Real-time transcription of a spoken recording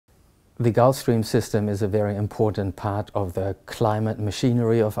The Gulf Stream system is a very important part of the climate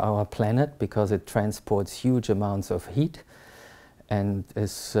machinery of our planet because it transports huge amounts of heat and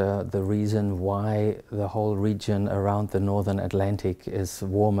is the reason why the whole region around the northern Atlantic is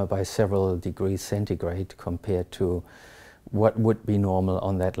warmer by several degrees centigrade compared to what would be normal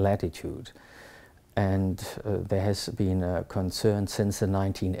on that latitude. And there has been a concern since the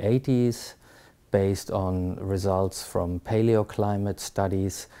 1980s, based on results from paleoclimate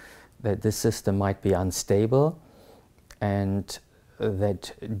studies, that this system might be unstable and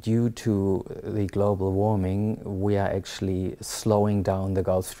that due to the global warming we are actually slowing down the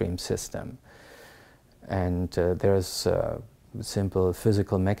Gulf Stream system. And there's a simple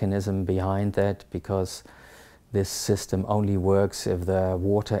physical mechanism behind that, because this system only works if the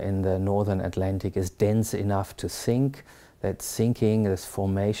water in the northern Atlantic is dense enough to sink. That sinking, this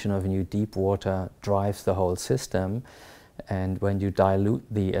formation of new deep water, drives the whole system. And when you dilute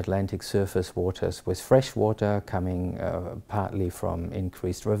the Atlantic surface waters with fresh water coming partly from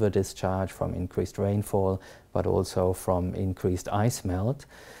increased river discharge, from increased rainfall, but also from increased ice melt,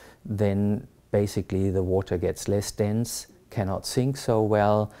 then basically the water gets less dense, cannot sink so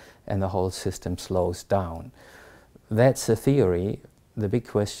well, and the whole system slows down. That's a theory. The big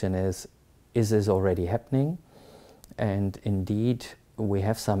question is this already happening? And indeed, we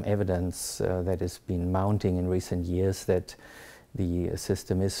have some evidence that has been mounting in recent years that the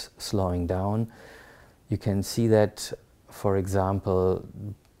system is slowing down. You can see that, for example,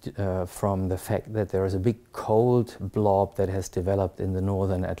 from the fact that there is a big cold blob that has developed in the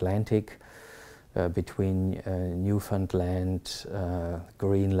northern Atlantic between Newfoundland,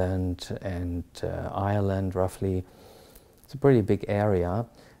 Greenland and Ireland roughly. It's a pretty big area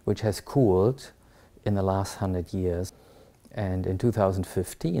which has cooled in the last 100 years. And in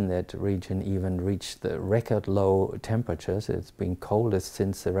 2015 that region even reached the record low temperatures. It's been coldest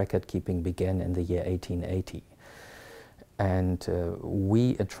since the record keeping began in the year 1880. And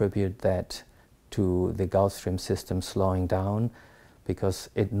we attribute that to the Gulf Stream system slowing down, because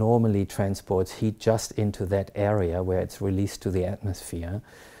it normally transports heat just into that area where it's released to the atmosphere.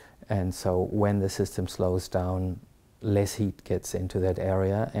 And so when the system slows down, less heat gets into that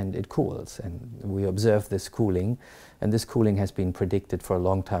area and it cools. And we observe this cooling. And this cooling has been predicted for a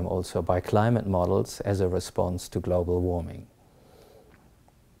long time also by climate models as a response to global warming.